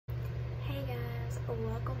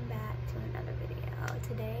welcome back to another video.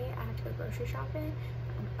 Today I have to go grocery shopping.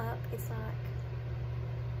 I'm up. It's like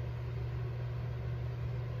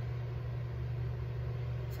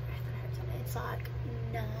it's like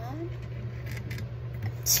 9.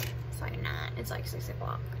 It's like 9. It's like 6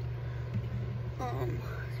 o'clock. Sorry,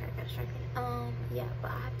 I got distracted. Yeah,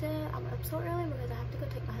 but I'm up so early because I have to go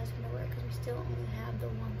take my husband to work because we still only have the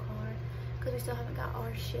one car because we still haven't got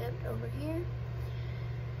ours shipped over here.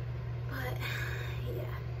 But yeah,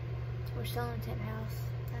 we're still in a tent house.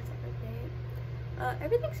 That's everything.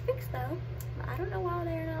 Everything's fixed though. I don't know why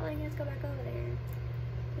they're not letting us go back over there.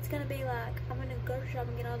 It's gonna be like, I'm gonna grocery shop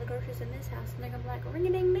and get all the groceries in this house, and they're gonna be like, ring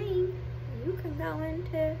a ding ding, you can go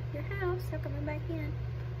into your house, they're coming back in.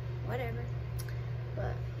 Whatever.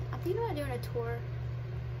 But I'm thinking about doing a tour.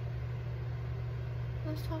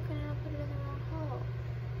 I was talking and I put it in the wrong hole.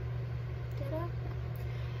 Did I?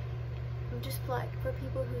 Just like for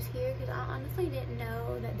people who's here, because I honestly didn't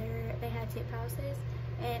know that they had tip houses,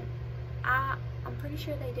 and I'm pretty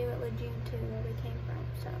sure they do at Lejeune too, where we came from.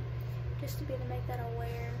 So just to make that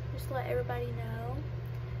aware, just to let everybody know.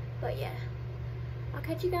 But yeah, I'll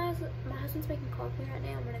catch you guys. My husband's making coffee right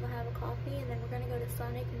now. I'm gonna go have a coffee, and then we're gonna go to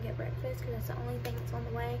Sonic and get breakfast because that's the only thing that's on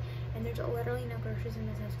the way. And there's literally no groceries in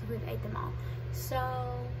this house because we've ate them all. So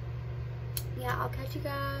yeah, I'll catch you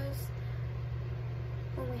guys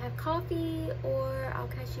when we have coffee, or I'll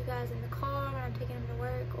catch you guys in the car when I'm taking him to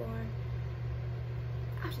work, or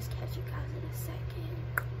I'll just catch you guys in a second.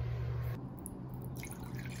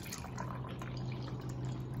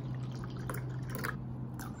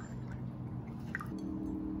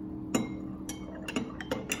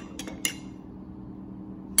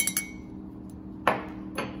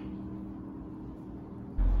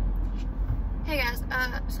 Hey guys,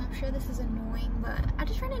 so I'm sure this is annoying, but I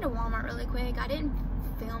just ran into Walmart really quick. I didn't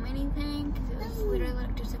film anything because it was literally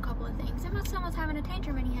like just a couple of things, and my son was having a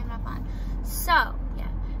tantrum and he had not fun. So yeah,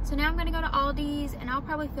 so now I'm gonna go to Aldi's and I'll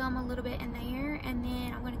probably film a little bit in there, and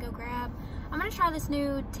then I'm gonna go I'm gonna try this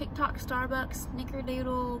new TikTok Starbucks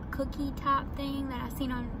snickerdoodle cookie type thing that I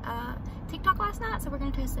seen on TikTok last night. So we're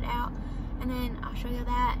gonna test it out, and then I'll show you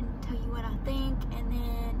that and tell you what I think, and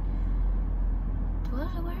then where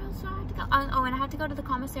else do I have to go? Oh, and I have to go to the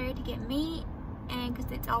commissary to get meat, and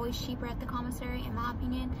because it's always cheaper at the commissary in my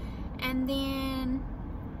opinion. And then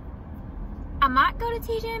I might go to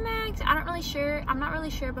TJ Maxx. I'm not really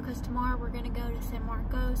sure because tomorrow we're gonna go to San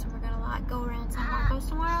Marcos, and we're gonna like go around San Marcos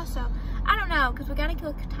tomorrow. So I don't know, because we gotta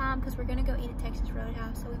kill time because we're gonna go eat at Texas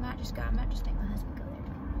Roadhouse. So we might just go. I might just make my husband go there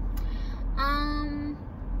tomorrow.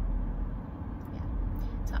 Yeah.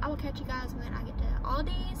 So I will catch you guys when I get to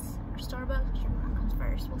Aldi's or Starbucks, whichever one comes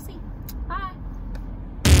first. We'll see. Bye.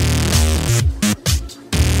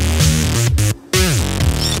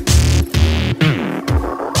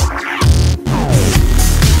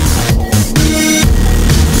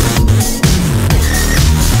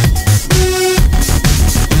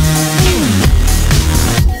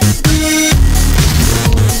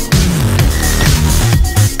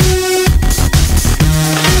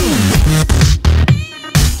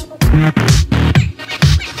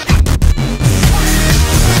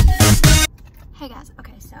 Hey guys,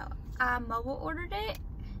 okay, so I mobile ordered it.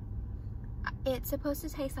 It's supposed to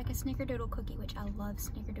taste like a snickerdoodle cookie, which I love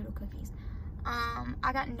snickerdoodle cookies.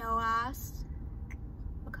 I got no ice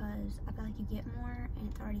because I feel like you get more and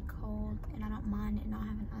it's already cold, and I don't mind it not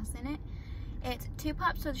having ice in it. It's 2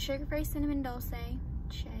 pops of sugar-free cinnamon dulce.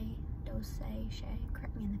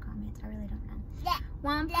 Correct me in the comments, I really don't know. Yeah.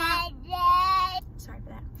 1 pump. Sorry for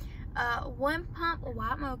that. 1 pump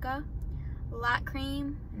white mocha, light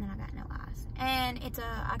cream, and then I got no ice. And it's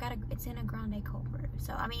in a grande cold brew.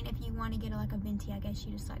 So I mean, if you want to get like a venti, I guess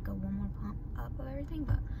you just like go 1 more pump up of everything.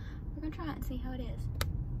 But we're gonna try it and see how it is.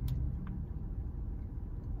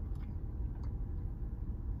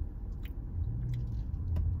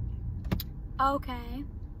 Okay.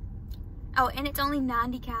 Oh, and it's only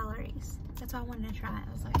 90 calories. That's why I wanted to try it.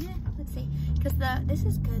 I was like, yeah, let's see. Because this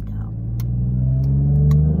is good though.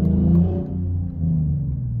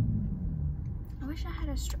 I wish I had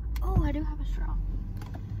a straw. Oh, I do have a straw.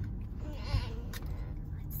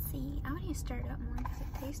 Let's see. I would need to stir it up more because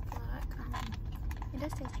it tastes like, it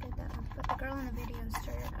does taste good though. But the girl in the video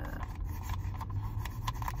stirred it up.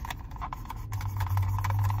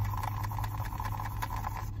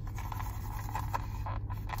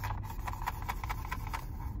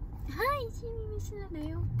 Hi, see me missing a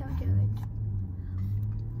nail? Don't do it.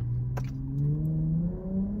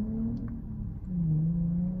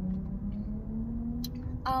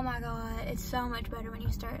 Oh my god, it's so much better when you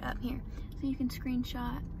stir it up here. So you can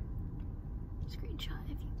screenshot if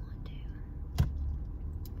you want to.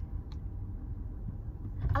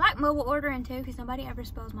 mobile ordering too, because nobody ever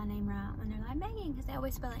spells my name right when they're like Meagan, because they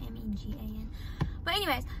always spell it M-E-G-A-N. But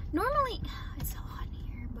anyways, normally, it's so hot in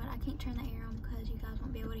here, but I can't turn the air on because you guys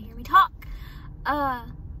won't be able to hear me talk. I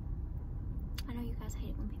know you guys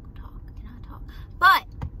hate it when people talk and I talk,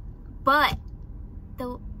 but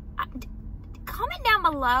comment down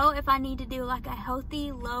below if I need to do like a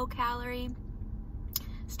healthy, low calorie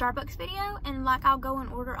Starbucks video, and like I'll go and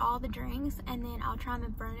order all the drinks and then I'll try them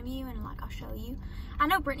in front of you and like I'll show you. I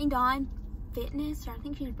know Brittany Dawn Fitness, or I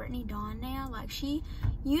think she's Brittany Dawn now, like she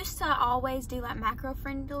used to always do like macro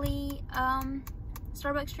friendly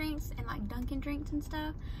Starbucks drinks and like Dunkin' drinks and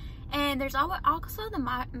stuff. And there's also the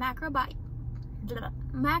macro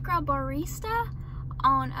barista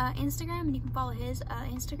on Instagram, and you can follow his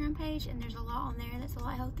Instagram page, and there's a lot on there that's a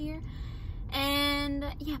lot healthier. And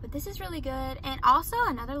yeah, but this is really good. And also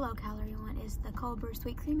another low calorie one is the cold brew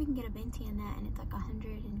sweet cream. You can get a venti in that, and it's like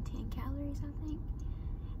 110 calories, I think.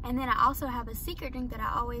 And then I also have a secret drink that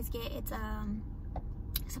I always get. It's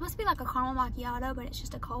supposed to be like a caramel macchiato, but it's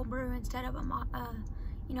just a cold brew instead of a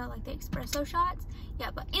you know, like the espresso shots.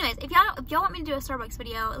 Yeah, but anyways, if y'all want me to do a Starbucks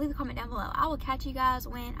video, leave a comment down below. I will catch you guys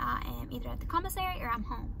when I am either at the commissary or I'm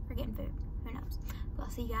home or getting food. Who knows? But I'll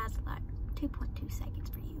see you guys in like 2.2 seconds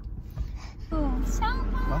for you. Oh, so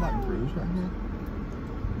Am I like bruised right here?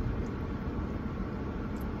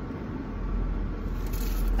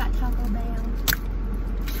 got Taco Bell.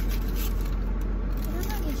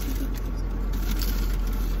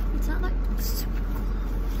 It's not like super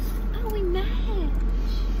close. Oh, we match.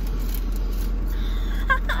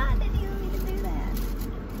 I didn't even mean to do that.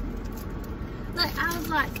 Look, I was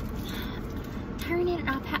like turning, and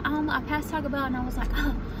I passed Taco Bell, and I was like,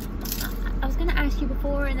 oh, I was gonna ask you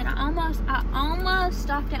before, and then I almost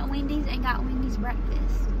stopped at Wendy's and got Wendy's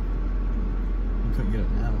breakfast. You couldn't get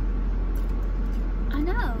it now. I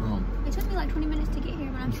know. Oh. It took me like 20 minutes to get here,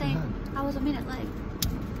 but I'm saying I was a minute late.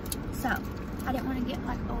 So I didn't want to get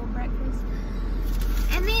like old breakfast.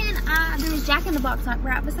 And then there was Jack in the Box like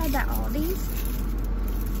right beside that Aldi's.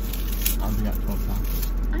 I only got 12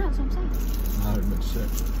 tacos. I know, that's what I'm saying. I would have been sick.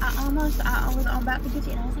 I was about to get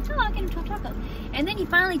you, and I was like, oh, I'll get him 12 tacos. And then he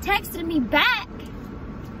finally texted me back.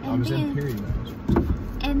 I was in period hours.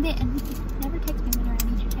 And then, never text me whenever I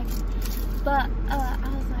need you to text me. But I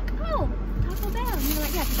was like, oh, Taco Bell. And you were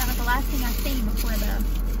like, yeah, because that was the last thing I seen before the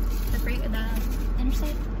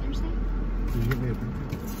interstate. Did you get me a burger?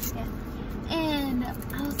 Yeah. And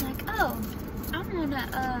I was like, oh, I'm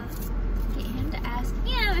gonna get him to ask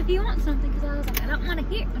him if he wants something, because I was like, I don't want to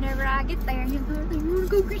hear it whenever I get there. And he'll go, you want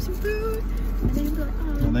to go get some food? And then he'll go,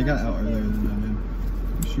 oh. Well, they got out earlier than I did.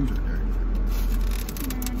 My shoes are dirty.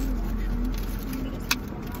 Yeah, I need to wash them. I need to get some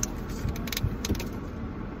Clorox.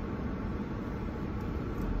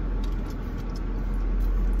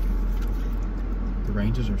 The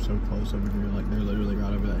ranges are so close over here, like they're literally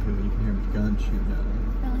right over that hill. You can hear guns shooting at them.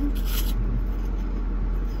 Really?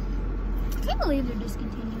 I can't believe they're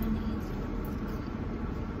discontinuing these.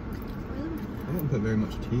 Really? They didn't put very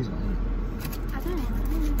much cheese on it. I don't know.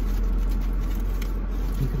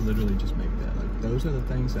 You could literally just make that. Like, those are the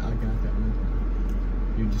things that I got that one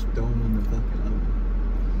time. You just throw them in the fucking oven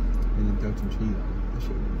and then throw some cheese on it. That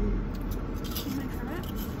shit would be good. You might try that.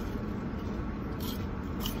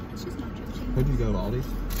 It's just nacho cheese. Where'd you go, Aldi's?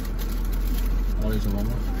 Aldi's and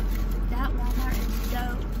Walmart? That Walmart is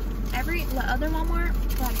dope. The other Walmart,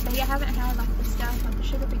 like, they haven't had like the stuff, like the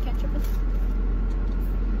sugar-free ketchup.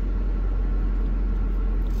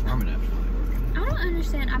 Ramen actually working. I don't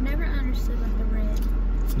understand. I've never understood like the red.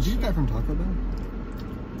 Did you get that from Taco Bell?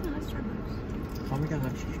 No, that's Starbucks. Why we got an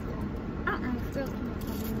extra straw? I don't know. It's really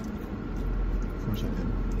Of course I did.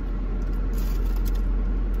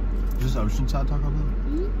 Is this Oceanside Taco Bell?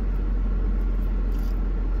 Mm-hmm.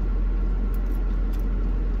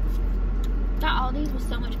 That Aldi's was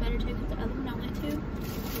so much better too, because the other one I went to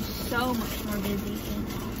was so much more busy than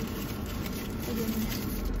Aldi's.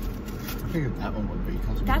 I figured that one would be.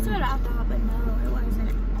 That's what I thought, but no, it wasn't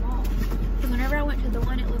at all. Because whenever I went to the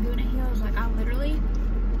one at Laguna Hills, like I literally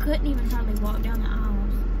couldn't even hardly walk down the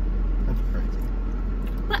aisles. That's crazy.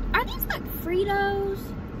 But are these like Fritos?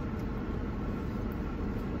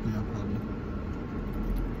 Yeah, probably.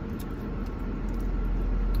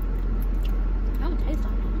 That would taste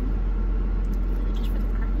like them. Is it just for the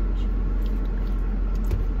crunch?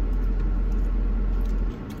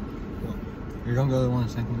 Well, you're gonna go to the one in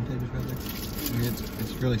San Clemente right there? I mean,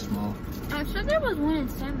 it's really small. I said there was one in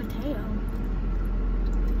San Mateo.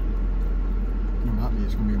 There might be.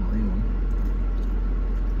 It's gonna be a marine one.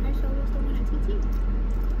 I saw was the one at TT.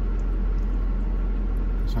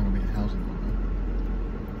 It's not gonna be a housing one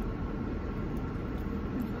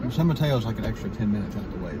though. San Mateo's like an extra 10 minutes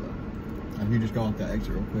out the way though. Like you just go off that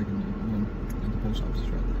exit real quick and then the post office is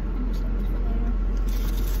right there.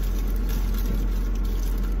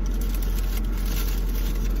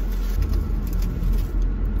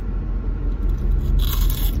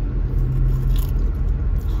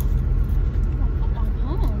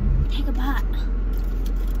 Take a bite.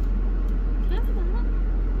 Can I have a bite?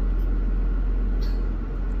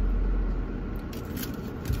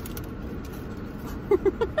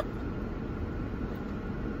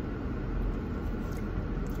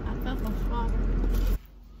 I felt the slaughter.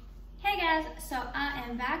 Hey guys, so I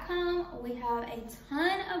am back home. We have a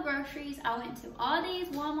ton of groceries. I went to Aldi's,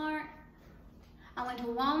 Walmart. I went to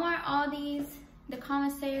Walmart, Aldi's, the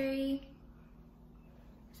commissary.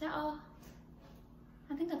 Is that all?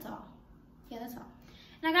 I think that's all. Yeah, that's all.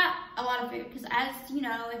 And I got a lot of food because, as you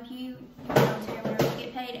know, if you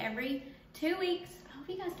get paid every 2 weeks. I hope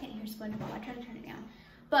you guys can't hear SpongeBob. I try to turn it down.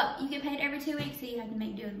 But you get paid every 2 weeks, so you have to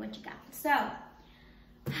make do with what you got. So,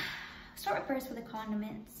 start first with the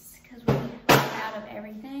condiments because we're out of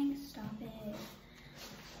everything. Stop it.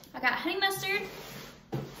 I got honey mustard.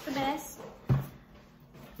 It's the best.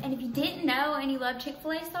 And if you didn't know and you love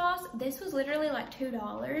Chick-fil-A sauce, this was literally like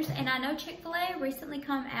 $2. And I know Chick-fil-A recently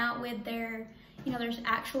come out with their, there's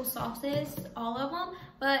actual sauces, all of them.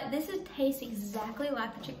 But this tastes exactly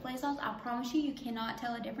like the Chick-fil-A sauce. I promise you, you cannot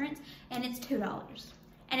tell a difference. And it's $2.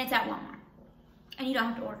 And it's at Walmart. And you don't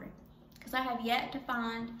have to order it. Because I have yet to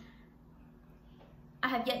find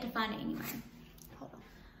it anywhere. Hold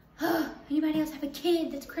on. Anybody else have a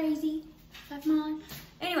kid that's crazy like mine?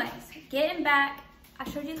 Anyways, getting back. I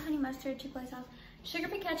showed you the honey mustard, Chick-fil-A sauce, sugar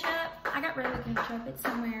free ketchup. I got rid of the ketchup. It's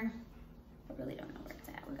somewhere. I really don't know where it's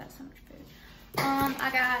at. We got so much food. I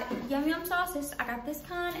got Yum Yum sauce. I got this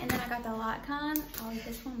kind, and then I got the light kind. I'll eat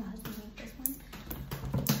this one. My husband will eat this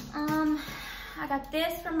one. I got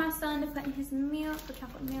this for my son to put in his milk, for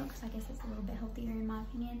chocolate milk, because I guess it's a little bit healthier in my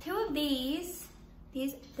opinion. 2 of these.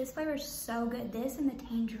 This flavor is so good. This and the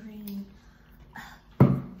tangerine.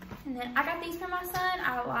 And then I got these for my son.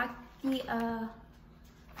 I like the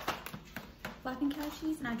Laughing Cow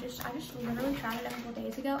cheese, and I just literally tried it a couple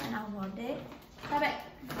days ago, and I loved it. Stop it.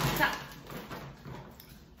 Stop.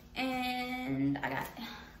 And I got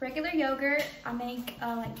regular yogurt. I make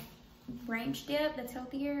like ranch dip that's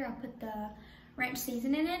healthier. I put the ranch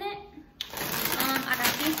seasoning in it. I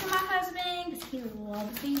got these for my husband because he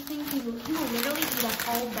loves these things. He will literally eat a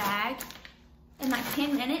whole bag in like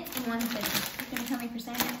 10 minutes in one sitting. He's gonna kill me for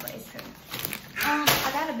saying that, but it's true.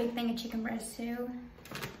 I got a big thing of chicken breast too.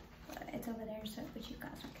 It's over there, so but you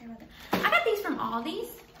guys don't care about that. I got these from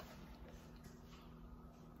Aldi's.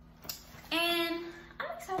 And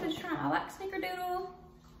I'm excited to try them. I like Snickerdoodle.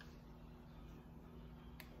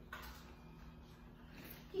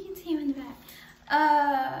 You can see them in the back.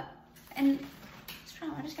 And let's try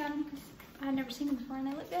them. I just got them because I had never seen them before and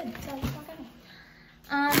they look good. So I got them.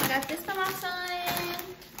 I got this for my son.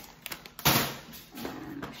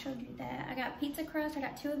 I showed you that. I got pizza crust. I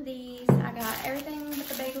got 2 of these. I got everything but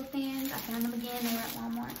the bagel thins. I found them again. They were at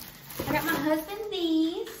Walmart. I got my husband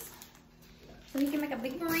these, so he can make a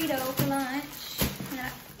big burrito for lunch.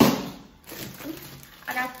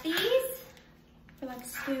 I got these for like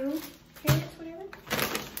stew, carrots, whatever.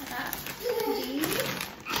 I got these.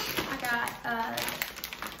 I got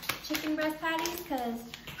chicken breast patties because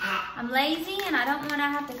I'm lazy and I don't want to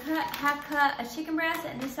have to cut a chicken breast,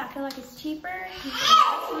 and this I feel like it's cheaper. It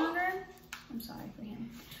lasts longer. I'm sorry for him.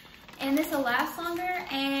 And this will last longer,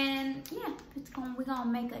 and yeah, we're gonna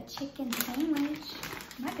make a chicken sandwich.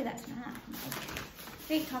 Maybe that's not.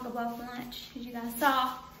 Big Taco Bell for lunch, as you guys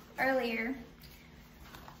saw earlier.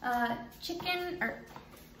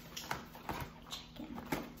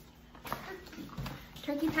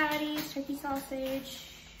 Turkey patties, turkey sausage.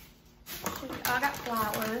 I got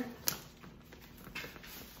flour.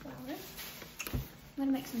 I'm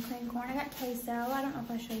gonna make some cream corn. I got queso. I don't know if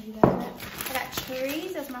I showed you guys that. I got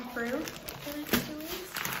cherries as my fruit for the next 2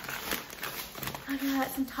 weeks. I got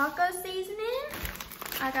some taco seasoning.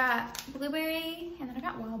 I got blueberry, and then I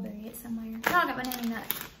got wild berry. It's somewhere. No, I got banana nut.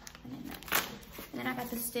 And then I got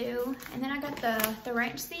the stew, and then I got the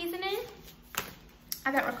ranch seasoning.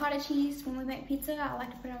 I got ricotta cheese when we make pizza. I like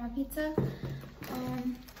to put it on my pizza.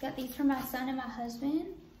 Got these for my son and my husband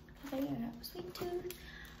because they got a sweet tooth.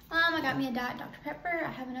 I got me a Diet Dr. Pepper.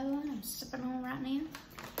 I have another one I'm sipping on right now.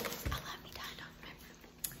 I love me Diet Dr. Pepper.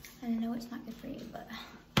 And I know it's not good for you, but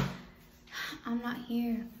I'm not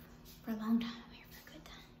here for a long time. I'm here for a good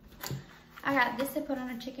time. I got this to put on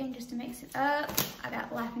a chicken just to mix it up. I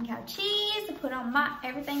got Laughing Cow cheese to put on my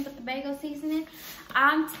everything but the bagel seasoning.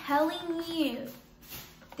 I'm telling you,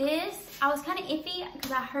 this, I was kind of iffy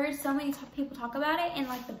because I heard so many people talk about it, and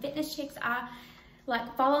like the fitness chicks I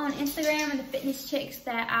like follow on Instagram and the fitness chicks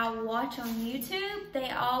that I watch on YouTube, they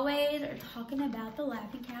always are talking about the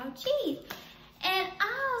Laughing Cow cheese. And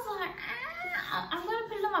I was like, I'm gonna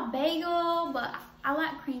put it on my bagel, but I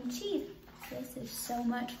like cream cheese. This is so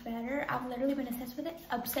much better. I've literally been obsessed with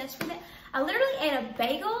it. I literally ate a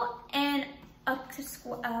bagel and a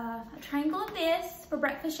triangle of this for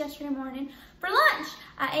breakfast yesterday morning. For lunch,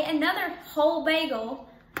 I ate another whole bagel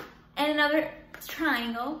and another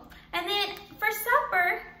triangle. And then for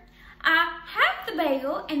supper, I halved the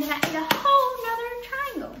bagel and then I ate a whole nother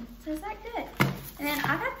triangle. So is that good? And then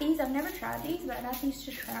I got these. I've never tried these, but I got these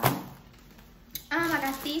to try. I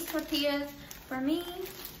got these tortillas for me.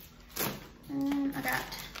 I got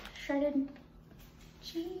shredded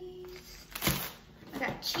cheese. I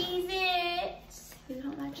got Cheez-Its. Who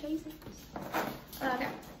don't like Cheez-Its? I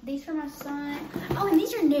got these for my son. Oh, and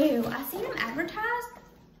these are new. I seen them advertised.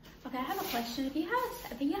 Okay, I have a question. If you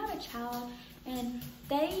have a child and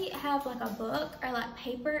they have like a book or like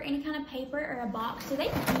paper, any kind of paper or a box, do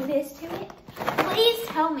they do this to it? Please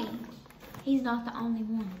tell me he's not the only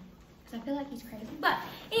one, because I feel like he's crazy. But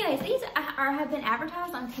anyways, these have been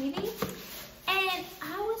advertised on TV, and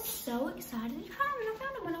I was so excited to try them when I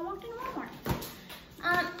found them when I walked into Walmart.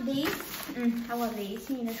 These, I love these.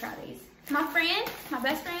 You need to try these. My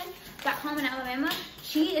best friend, back home in Alabama,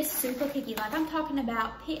 she is super picky. Like, I'm talking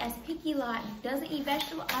about as picky like doesn't eat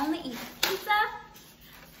vegetables, only eats pizza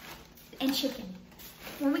and chicken.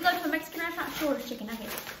 When we go to a Mexican restaurant, she orders chicken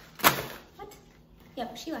nuggets. What? Yeah,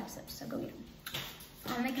 but she likes those, so go get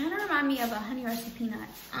them. They kind of remind me of a Honey Roasted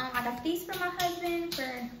Peanuts. I got these for my husband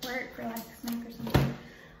for work, for like a snack or something.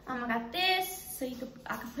 I got this, so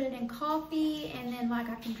I can put it in coffee, and then like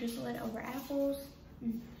I can drizzle it over apples.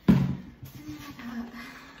 And then I got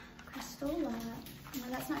Crystal Light. Well,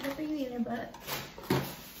 that's not good for you either, but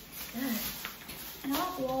it's good. And I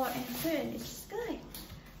like water and food. It's just good.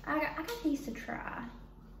 I got these to try.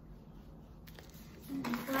 And I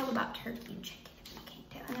forgot about turkey and chicken, if you can't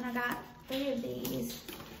tell. And then I got 3 of these.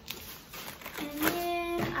 And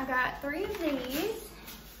then I got 3 of these.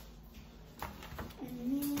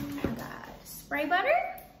 And then I got spray butter.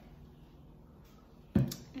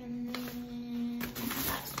 And then I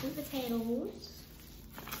got sweet potatoes.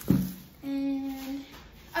 And,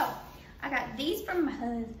 oh, I got these from my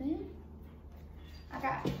husband. I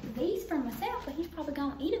got these for myself, but he's probably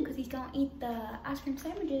gonna eat them because he's gonna eat the ice cream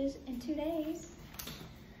sandwiches in 2 days.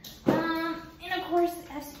 And of course,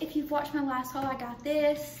 if you've watched my last haul, I got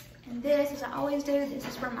this and this, as I always do. This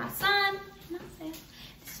is for my son, myself.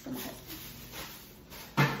 This is for my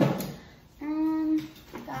husband.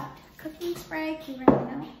 I got cooking spray, keep it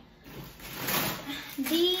out.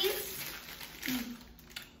 These,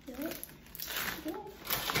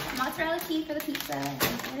 mozzarella cheese for the pizza and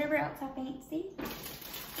whatever else I fancy.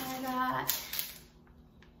 I got,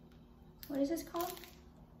 what is this called?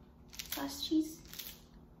 Sliced cheese?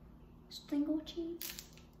 Slingle cheese?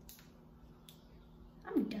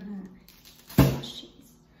 I'm done. Sliced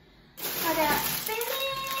cheese. I got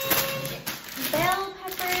spinach, bell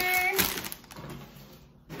pepper.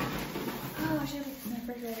 Oh, I should have put this in the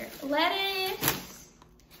refrigerator. Lettuce.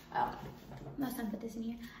 Oh, my son put this in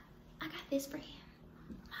here. I got this for him.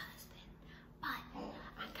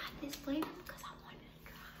 This flavor because I wanted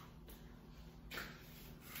to try.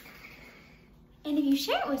 And if you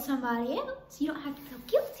share it with somebody else, you don't have to feel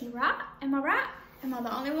guilty, right? Am I right? Am I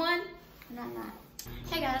the only one? No, I'm not.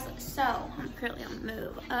 Hey guys, so I'm currently on the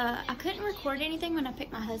move. I couldn't record anything when I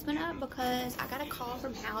picked my husband up because I got a call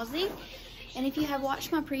from housing. And if you have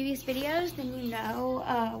watched my previous videos, then you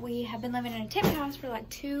know we have been living in a temp house for like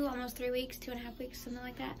almost 3 weeks, 2.5 weeks, something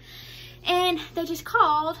like that. And they just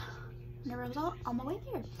called whenever I was on my way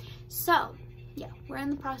there. So, yeah, we're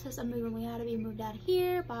in the process of moving. We ought to be moved out of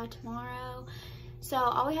here by tomorrow. So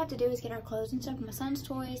all we have to do is get our clothes and stuff, my son's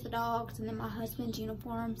toys, the dogs, and then my husband's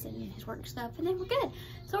uniforms and his work stuff, and then we're good.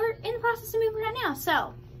 So we're in the process of moving right now.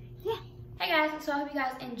 So, yeah. Hey guys, so I hope you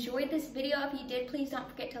guys enjoyed this video. If you did, please don't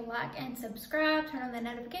forget to like and subscribe. Turn on the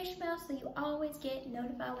notification bell so you always get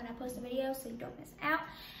notified when I post a video so you don't miss out.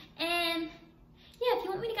 And yeah,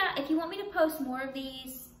 if you want me to post more of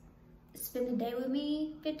these spend the day with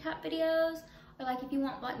me type videos, or like if you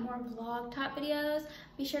want like more vlog type videos,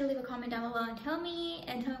 be sure to leave a comment down below and tell me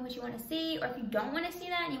what you want to see. Or if you don't want to see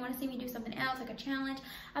that and you want to see me do something else, like a challenge,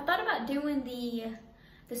 I thought about doing the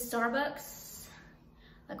Starbucks,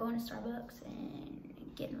 like going to Starbucks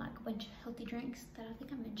and getting like a bunch of healthy drinks that I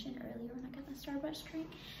think I mentioned earlier when I got the Starbucks drink.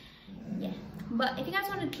 yeah. But if you guys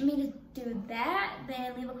wanted me to do that,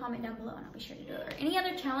 then leave a comment down below and I'll be sure to do it. Or any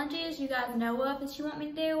other challenges you guys know of that you want me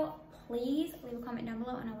to do, please leave a comment down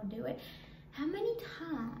below and I will do it. How many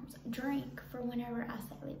times drink for whenever I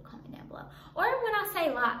say leave a comment down below? Or when I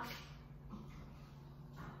say like.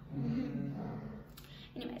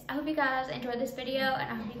 Anyways, I hope you guys enjoyed this video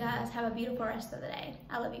and I hope you guys have a beautiful rest of the day.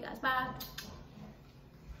 I love you guys. Bye.